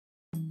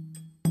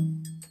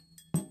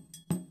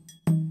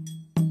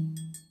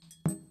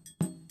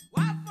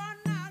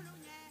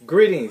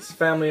Greetings,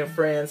 family and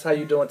friends. How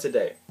you doing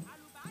today?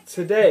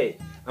 Today,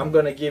 I'm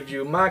going to give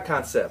you my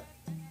concept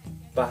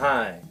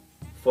behind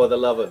For the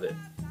Love of It.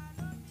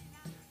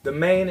 The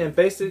main and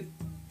basic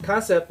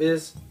concept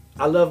is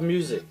I love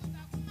music.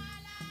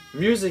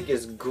 Music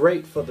is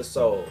great for the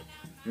soul.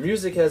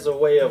 Music has a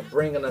way of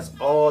bringing us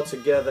all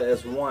together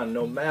as one,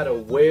 no matter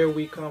where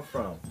we come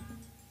from,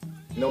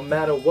 no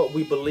matter what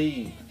we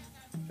believe,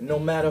 no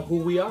matter who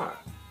we are.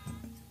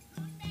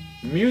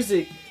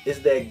 Music is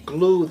that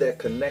glue that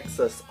connects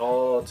us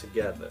all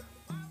together.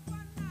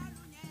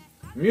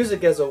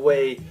 Music has a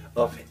way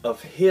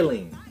of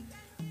healing.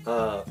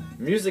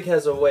 Music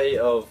has a way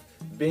of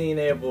being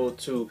able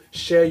to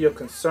share your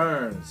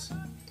concerns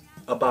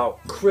about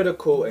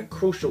critical and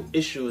crucial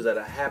issues that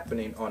are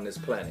happening on this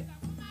planet.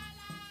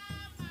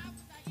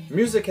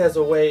 Music has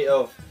a way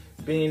of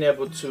being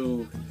able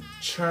to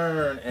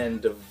churn and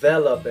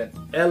develop and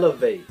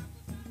elevate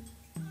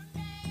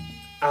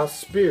our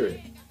spirit,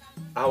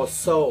 our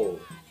soul.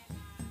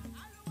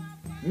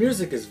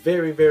 Music is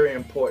very, very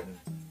important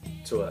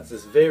to us.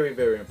 It's very,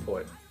 very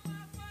important.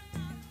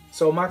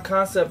 So my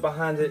concept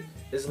behind it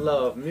is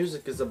love.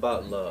 Music is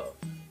about love.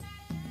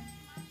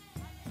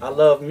 I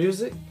love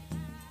music,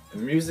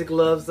 and music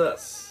loves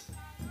us.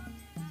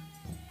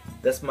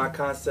 That's my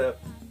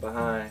concept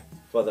behind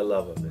For the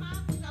Love of It.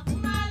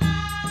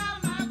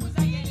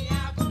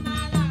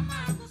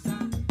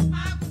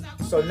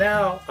 So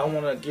now I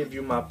want to give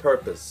you my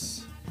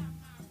purpose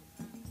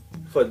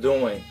for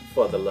doing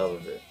For the Love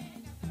of It.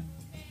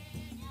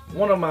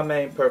 One of my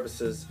main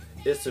purposes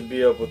is to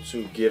be able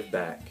to give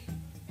back.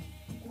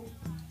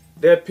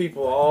 There are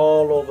people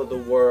all over the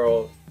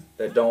world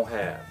that don't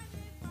have.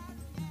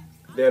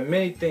 There are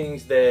many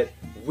things that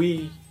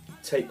we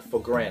take for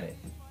granted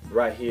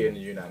right here in the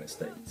United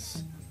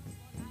States.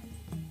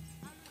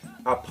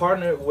 I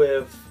partnered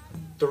with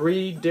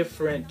 3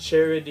 different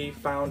charity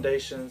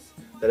foundations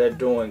that are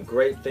doing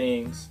great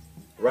things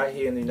right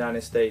here in the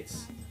United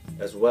States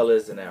as well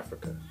as in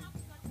Africa.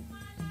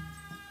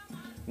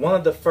 One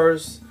of the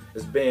first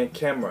is being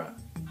Camera.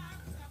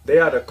 They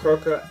are the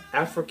Kirker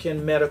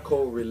African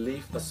Medical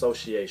Relief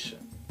Association.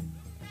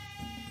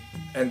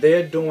 And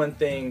they're doing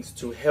things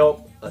to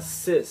help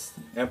assist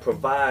and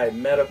provide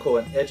medical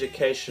and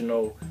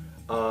educational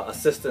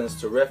assistance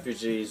to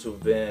refugees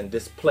who've been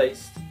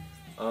displaced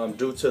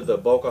due to the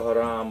Boko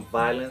Haram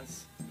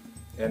violence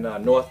in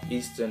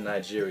northeastern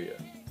Nigeria.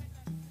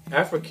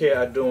 Africare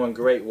are doing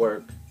great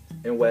work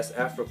in West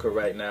Africa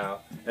right now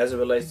as it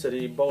relates to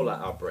the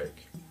Ebola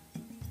outbreak,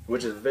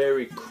 which is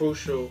very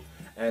crucial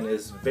and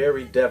is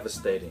very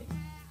devastating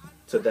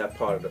to that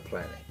part of the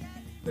planet.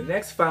 The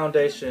next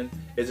foundation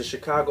is the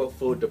Chicago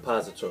Food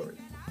Depository.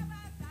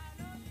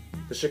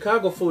 The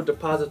Chicago Food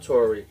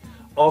Depository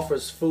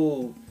offers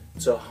food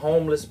to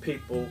homeless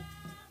people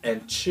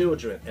and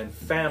children and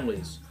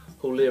families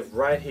who live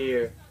right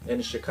here in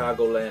the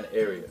Chicagoland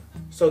area.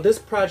 So this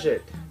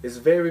project is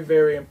very,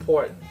 very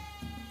important.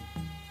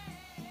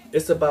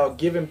 It's about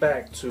giving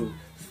back to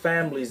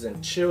families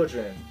and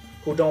children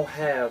who don't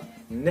have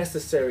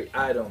necessary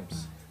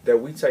items that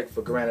we take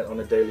for granted on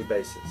a daily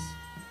basis.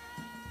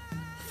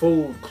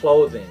 Food,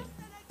 clothing,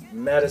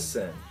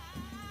 medicine,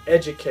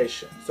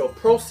 education. So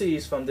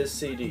proceeds from this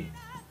CD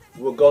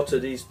will go to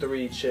these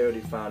 3 charity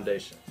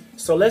foundations.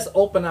 So let's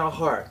open our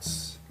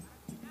hearts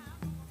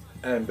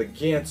and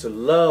begin to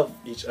love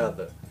each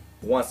other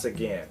once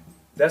again.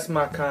 That's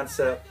my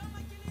concept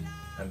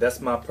and that's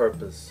my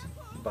purpose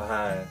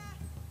behind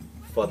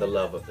For the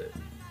Love of It.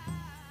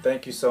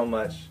 Thank you so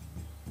much,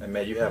 and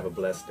may you have a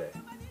blessed day.